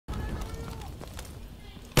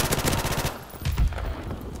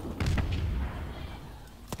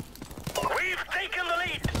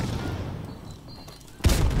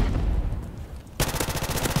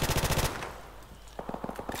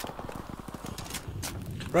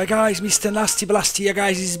Right guys, Mr. Nasty Blast here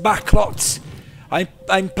guys, this is BACKLOT.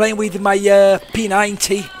 I'm playing with my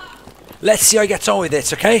P90. Let's see how I get on with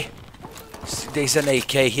it, okay? There's an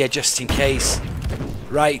AK here just in case.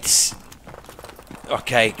 Right.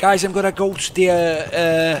 Okay, guys, I'm gonna go to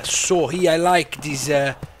the saw here. I like this,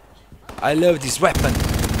 I love this weapon.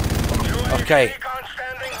 Okay.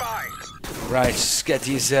 Right, let's get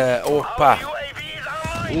this, Opa.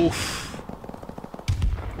 Oof.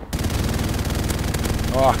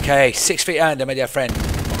 Okay, 6 feet under, my dear friend.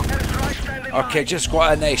 Okay, just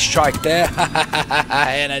got a nice strike there.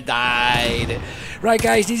 And I died. Right,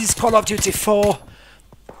 guys, this is Call of Duty 4.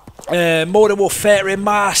 Modern Warfare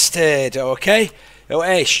Remastered, okay? Oh,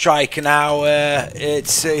 hey, strike now.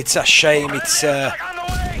 It's a shame. It's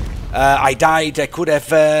I died. I could have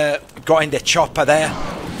got in the chopper there.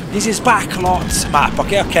 This is BACKLOT map,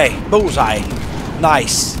 okay, bullseye.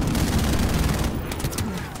 Nice.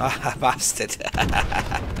 Ah, bastard.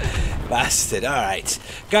 Bastard, alright.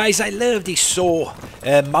 Guys, I love this saw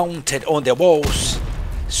mounted on the walls.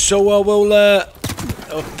 So I will...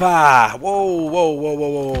 Opa! Whoa, whoa, whoa,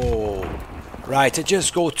 whoa, whoa. Right, I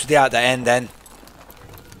just go to the other end then.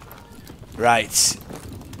 Right.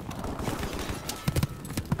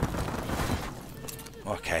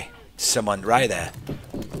 Okay, someone right there.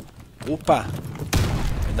 Opa!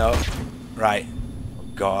 No. Right. Oh,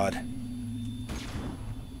 God.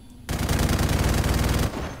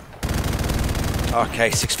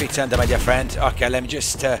 Okay, 6 feet under, my dear friend. Okay, let me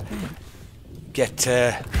just get...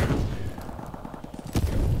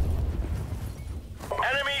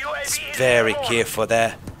 It's very careful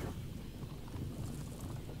there.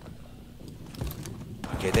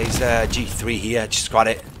 Okay, there's a G3 here. Just got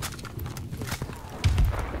it.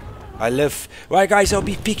 I love... Right, guys, I'll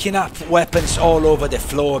be picking up weapons all over the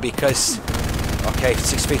floor because... Okay,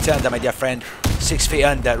 6 feet under, my dear friend. 6 feet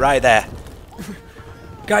under, right there.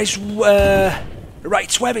 Guys,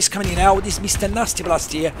 right, whoever is coming in now, this is Mr. Nasty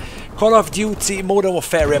Blast here. Call of Duty Modern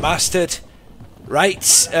Warfare Remastered. Right,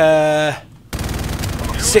 6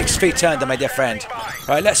 feet under, my dear friend.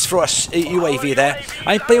 Right, let's throw a UAV there.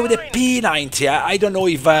 I'm playing with a P90. I don't know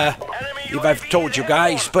if I've told you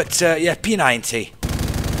guys, but yeah, P90.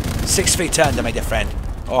 6 feet under, my dear friend.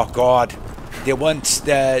 Oh God, they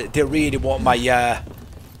really want my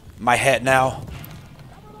my head now.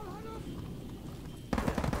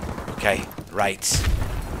 Okay, right.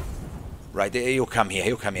 Right, he'll come here,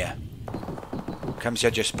 he'll come here. Comes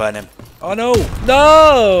here, just burn him. Oh no!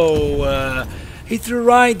 No! He threw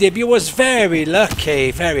right there, but he was very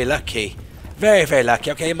lucky, very lucky. Very, very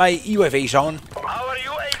lucky. Okay, my UAV's on.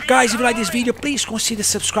 Guys, if you like this video, please consider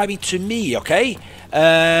subscribing to me, okay?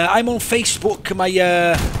 I'm on Facebook, my,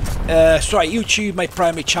 sorry, YouTube, my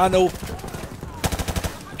primary channel.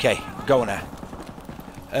 Okay, go now.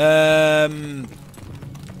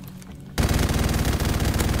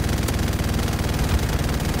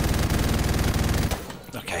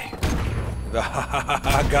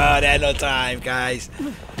 God, hello time, guys.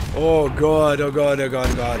 Oh God, oh God, oh God,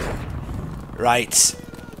 oh God. Right.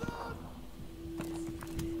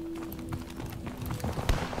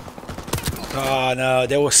 Oh no,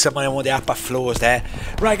 there was someone on the upper floors there.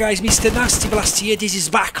 Right, guys, Mr. Nasty Blast here. This is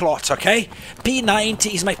BACKLOT, okay?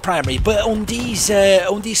 P90 is my primary, but on this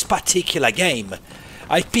particular game,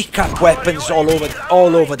 I pick up weapons all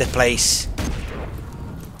over the place.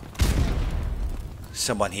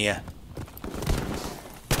 Someone here.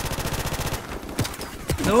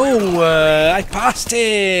 No, I passed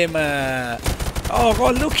him. Oh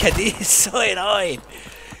God, look at this, so annoying.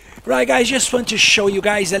 Right, guys, just want to show you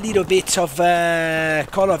guys a little bit of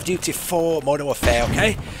Call of Duty 4 Modern Warfare.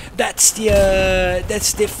 Okay, that's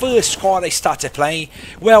the first squad I started playing.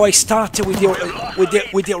 Well, I started with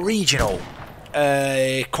the original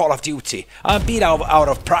Call of Duty. I'm a bit out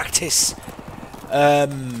of practice.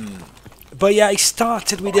 But yeah, I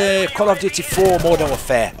started with the Call of Duty 4 Modern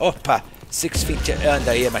Warfare. Opa. 6 feet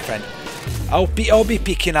under here, my friend. I'll be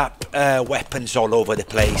picking up weapons all over the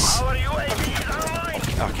place.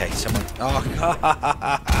 Okay, someone. Oh God!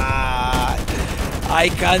 I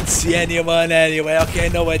can't see anyone anyway. Okay, I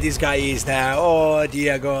know where this guy is now. Oh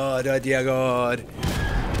dear God! Oh dear God!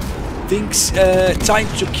 Things time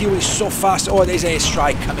to kill is so fast. Oh, there's a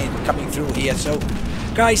strike coming through here. So,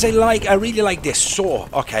 guys, I really like this saw.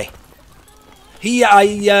 Okay. Here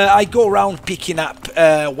I go around picking up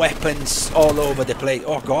weapons all over the place.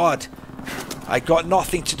 Oh God, I got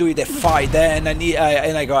nothing to do with the fight there, and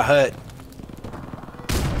I got hurt.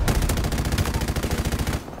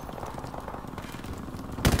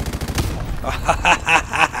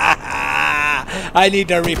 I need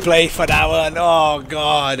a replay for that one. Oh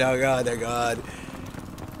God, oh God, oh God.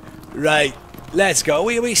 Right, Let's go.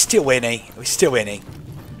 We're still winning. We're still winning.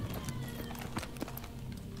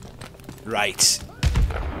 Right.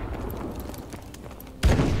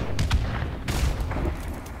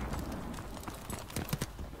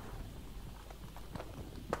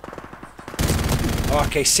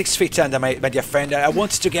 Okay, 6 feet under, my dear friend. I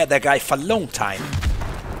wanted to get that guy for a long time.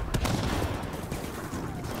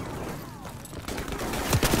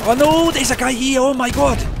 Oh no, there's a guy here. Oh my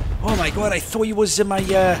god. Oh my god, I thought he was my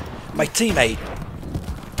my teammate.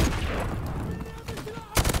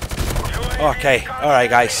 Okay, alright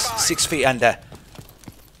guys, 6 feet under.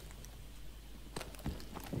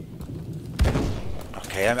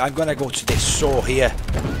 Okay, I'm gonna go to this saw here,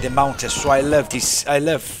 the mountain. So I love this. I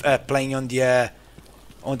love playing on the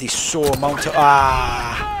saw mountain.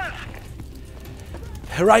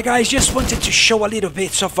 Right guys, just wanted to show a little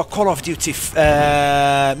bit of a Call of Duty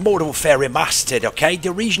Modern Warfare Remastered, okay?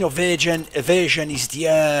 The original version is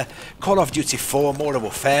the Call of Duty 4 Modern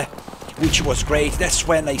Warfare, which was great. That's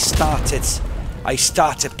when I started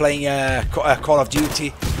playing Call of Duty.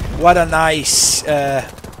 What a nice... Okay,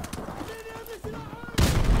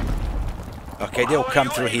 they'll come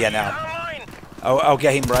through here now. I'll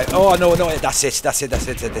get him right. Oh, no, that's it.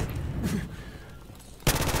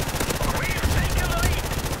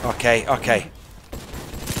 Okay.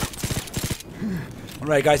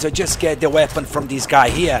 Alright guys, I'll just get the weapon from this guy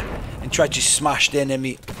here and try to smash the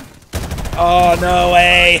enemy. Oh, no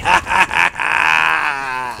way!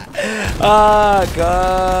 Oh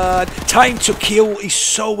god! Time to kill is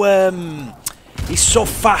so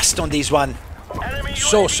fast on this one.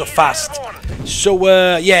 So fast. So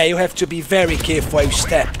yeah, you have to be very careful how you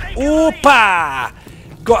step. Opa!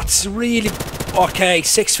 Got really... Okay,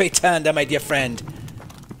 6 feet under, my dear friend.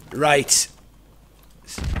 Right.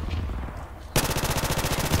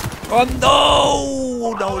 Oh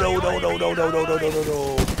no! No.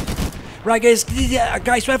 Right guys,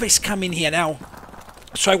 whoever is coming here now.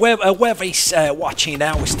 So whoever is watching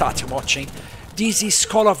now, we started watching. This is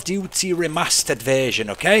Call of Duty Remastered version,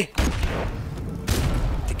 okay?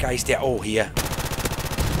 The guys, they're all here.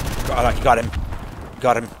 Got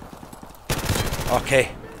him.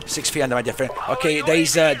 Okay, 6 feet under, my dear friend. Okay,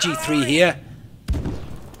 there's G3 here.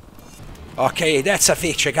 Okay, that's a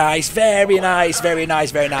victory, guys. Very nice.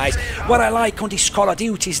 What I like on this Call of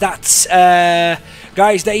Duty is that,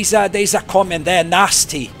 guys, there's a comment there,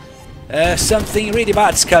 nasty. Something really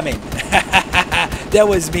bad's coming. That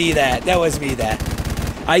was me there.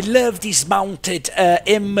 I love this mounted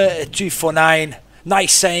M249.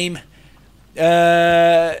 Nice aim.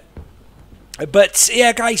 But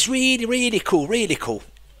yeah, guys, really cool.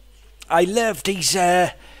 I love these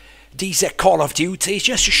Call of Duty.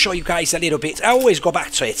 Just to show you guys a little bit. I always go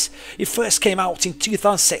back to it. It first came out in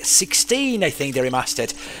 2016, I think, they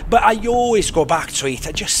remastered. But I always go back to it.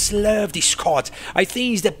 I just love this COD. I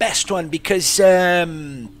think it's the best one because there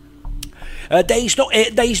is no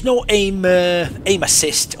aim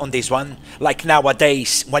assist on this one. Like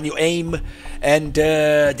nowadays, when you aim and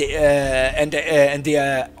the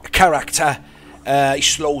character it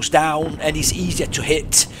slows down and is easier to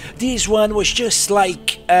hit. This one was just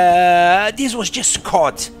like this was just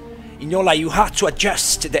COD. You know, like you had to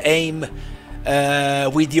adjust the aim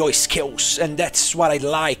with your skills, and that's what I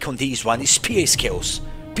like on this one. Is PA skills.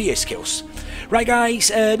 Right, guys,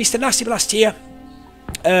 Mr. Nasty Blast here.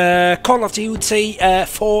 Call of Duty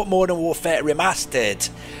 4 Modern Warfare Remastered.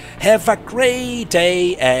 Have a great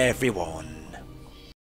day, everyone.